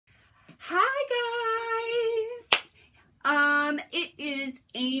Hi guys! It is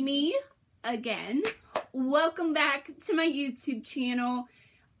Amy again. Welcome back to my YouTube channel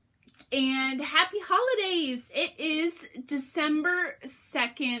and happy holidays! It is December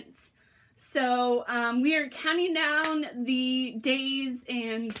 2nd, so we are counting down the days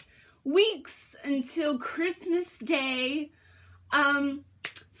and weeks until Christmas Day.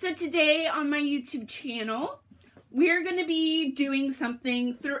 So today on my YouTube channel, we're going to be doing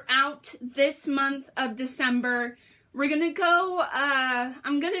something throughout this month of December. We're going to go,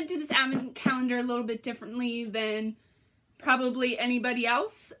 I'm going to do this advent calendar a little bit differently than probably anybody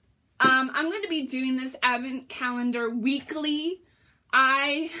else. I'm going to be doing this advent calendar weekly.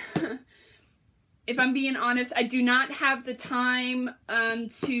 If I'm being honest, I do not have the time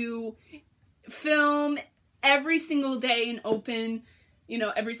to film every single day and open, you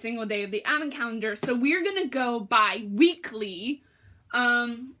know, every single day of the advent calendar. So we're gonna go by-weekly.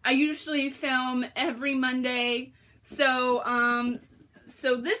 I usually film every Monday. So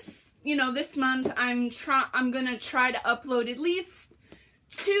this, you know, this month I'm gonna try to upload at least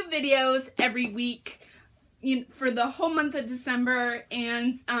 2 videos every week, for the whole month of December,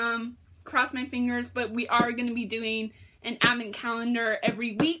 and cross my fingers, but we are gonna be doing an advent calendar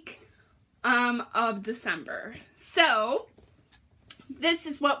every week of December. So this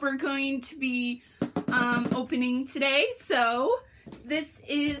is what we're going to be opening today. So this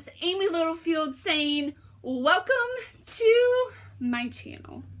is Amy Littlefield saying welcome to my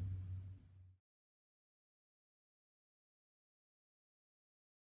channel.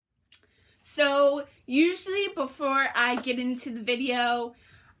 So usually before I get into the video,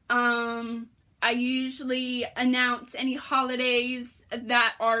 I usually announce any holidays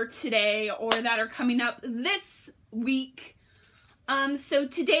that are today or that are coming up this week. So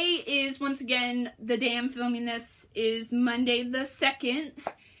today is, once again, the day I'm filming this is Monday the 2nd,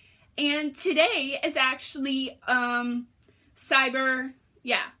 and today is actually Cyber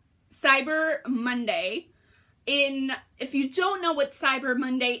Monday. If you don't know what Cyber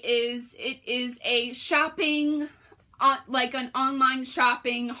Monday is, it is a shopping, like an online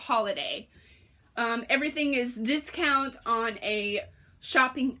shopping holiday. Everything is discount on a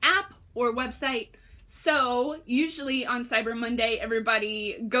shopping app or website. So usually on Cyber Monday,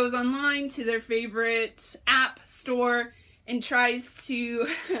 everybody goes online to their favorite app store and tries to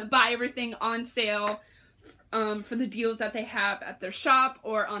buy everything on sale for the deals that they have at their shop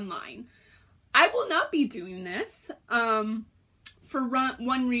or online. I will not be doing this for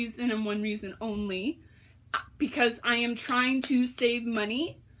one reason and one reason only, because I am trying to save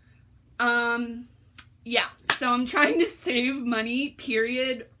money. Yeah, so I'm trying to save money,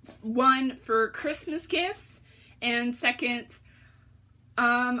 period. 1, for Christmas gifts, and 2nd,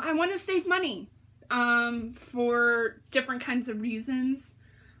 I want to save money for different kinds of reasons,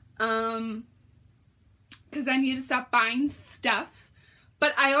 because I need to stop buying stuff,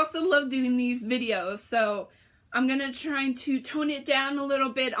 but I also love doing these videos, so I'm going to try to tone it down a little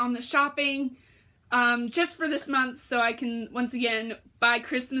bit on the shopping, just for this month, so I can, once again, buy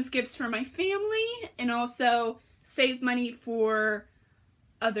Christmas gifts for my family, and also save money for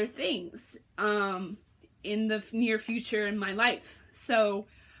other things in the near future in my life. So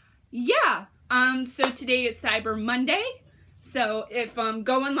yeah, so today is Cyber Monday. So if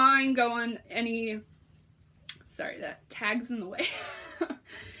go online, go on any, sorry, that tag's in the way.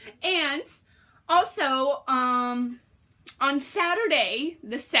 And also on Saturday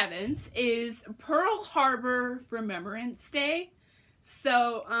the 7th is Pearl Harbor Remembrance Day.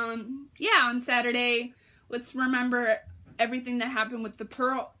 So yeah, on Saturday, let's remember everything that happened with the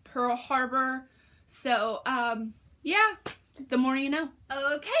Pearl Harbor. So yeah, the more you know.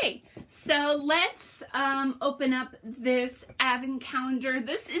 Okay, so let's open up this advent calendar.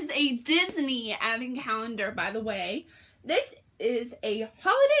 This is a Disney advent calendar, by the way. This is a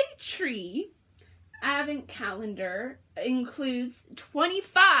holiday tree advent calendar. It includes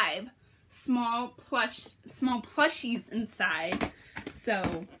 25 small plushies inside.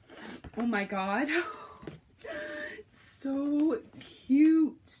 So, oh my god. So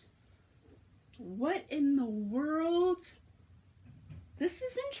cute. What in the world? This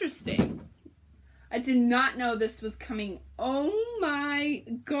is interesting. I did not know this was coming. Oh my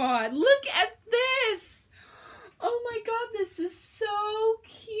god. Look at this. Oh my god, this is so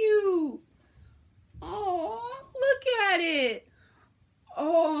cute. Oh, look at it.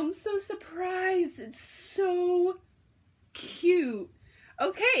 Oh, I'm so surprised. It's so cute.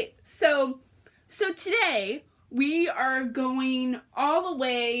 Okay, so today we are going all the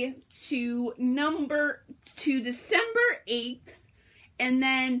way to December 8th, and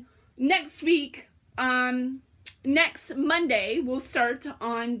then next week, next Monday, we'll start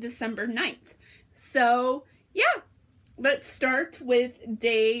on December 9th. So yeah, let's start with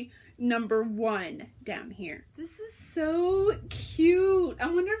day number 1 down here. This is so cute. I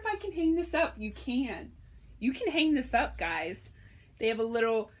wonder if I can hang this up. You can. You can hang this up, guys. They have a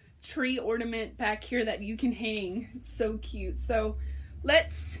little tree ornament back here that you can hang. It's so cute. So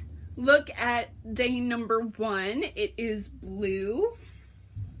let's look at day number 1. It is blue.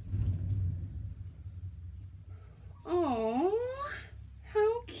 Oh,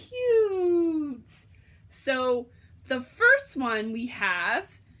 how cute. So the first one we have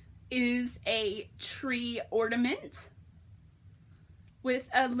is a tree ornament with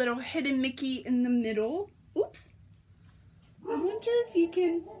a little hidden Mickey in the middle. Oops. I wonder if you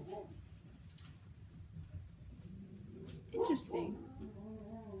can... Interesting.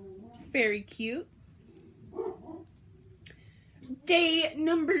 It's very cute. Day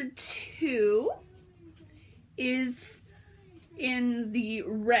number 2 is in the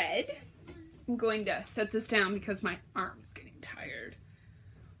red. I'm going to set this down because my arm's getting tired.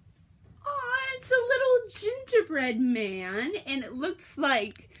 Oh, it's a little gingerbread man, and it looks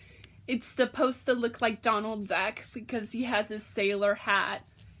like it's supposed to look like Donald Duck because he has his sailor hat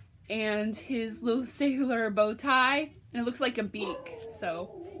and his little sailor bow tie, and it looks like a beak,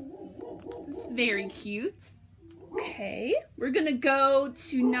 so it's very cute. Okay, we're gonna go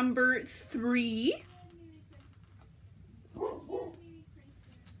to number 3.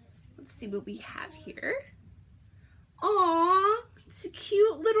 Let's see what we have here. Aww, it's a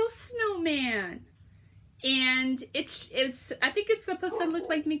cute little snowman. And it's I think it's supposed to look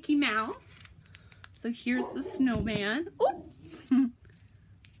like Mickey Mouse. So here's the snowman. Oh,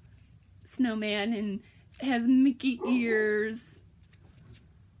 snowman, and it has Mickey ears.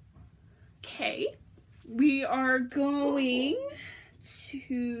 Okay, we are going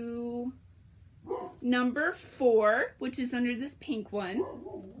to number 4, which is under this pink one.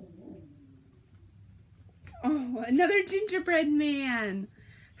 Oh, another gingerbread man.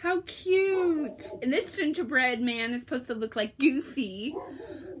 How cute. And this gingerbread man is supposed to look like Goofy.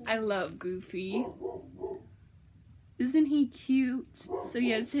 I love Goofy. Isn't he cute? So he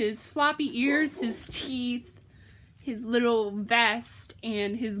has his floppy ears, his teeth, his little vest,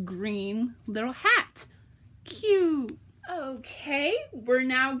 and his green little hat. Cute. Okay, we're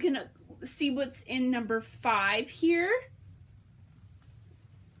now gonna see what's in number 5 here.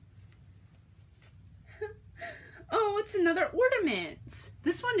 Oh, it's another ornament.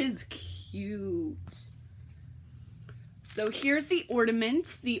 This one is cute. So here's the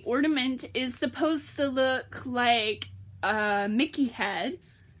ornament. The ornament is supposed to look like a Mickey head.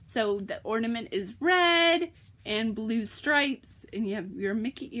 So the ornament is red and blue stripes, and you have your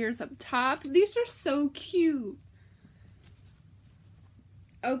Mickey ears up top. These are so cute.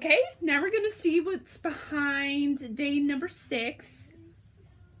 Okay, now we're gonna see what's behind day number 6.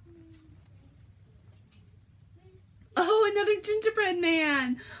 Oh, another gingerbread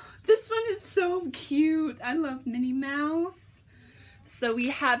man. This one is so cute. I love Minnie Mouse. So we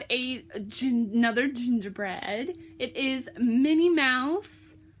have another gingerbread. It is Minnie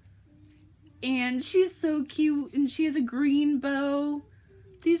Mouse. And she's so cute. And she has a green bow.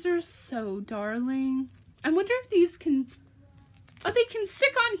 These are so darling. I wonder if these can... Oh, they can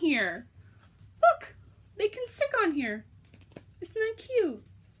stick on here. Look, they can stick on here. Isn't that cute?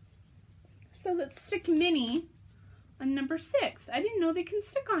 So let's stick Minnie on number 6. I didn't know they can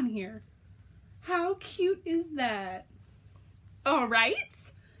stick on here. How cute is that? All right.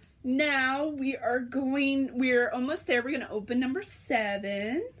 Now we're almost there. We're going to open number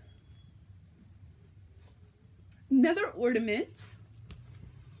 7. Another ornament.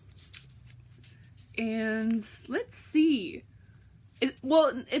 And let's see.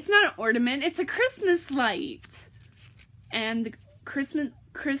 Well, it's not an ornament. It's a Christmas light. And the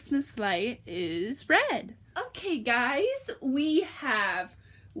Christmas light is red. Okay, guys, we have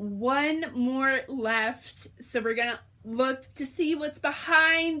one more left, so we're gonna look to see what's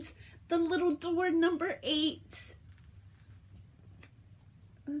behind the little door number 8.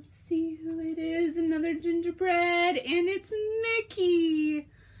 Let's see who it is. Another gingerbread, and it's Mickey.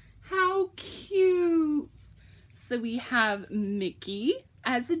 How cute. So we have Mickey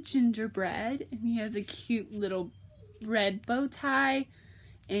as a gingerbread, and he has a cute little red bow tie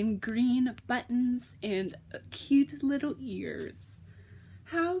and green buttons and cute little ears.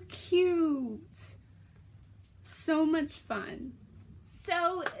 How cute. So much fun.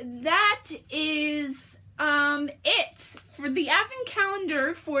 So that is it for the advent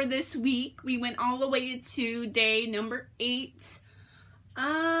calendar for this week. We went all the way to day number 8.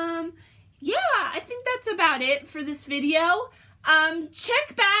 Yeah, I think that's about it for this video.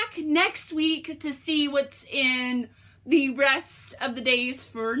 Check back next week to see what's in the rest of the days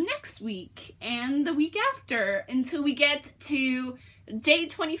for next week and the week after until we get to day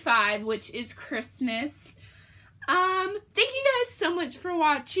 25, which is Christmas. Thank you guys so much for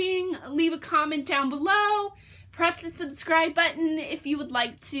watching. Leave a comment down below. Press the subscribe button if you would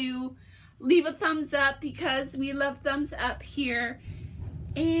like to. Leave a thumbs up because we love thumbs up here.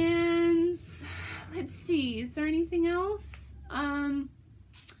 And let's see, is there anything else?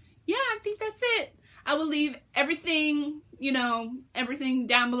 Yeah, I think that's it. I will leave everything, everything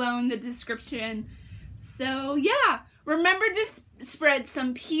down below in the description. So yeah, remember to spread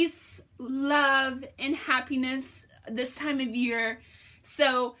some peace, love, and happiness this time of year.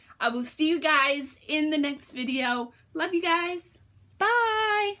 So I will see you guys in the next video. Love you guys.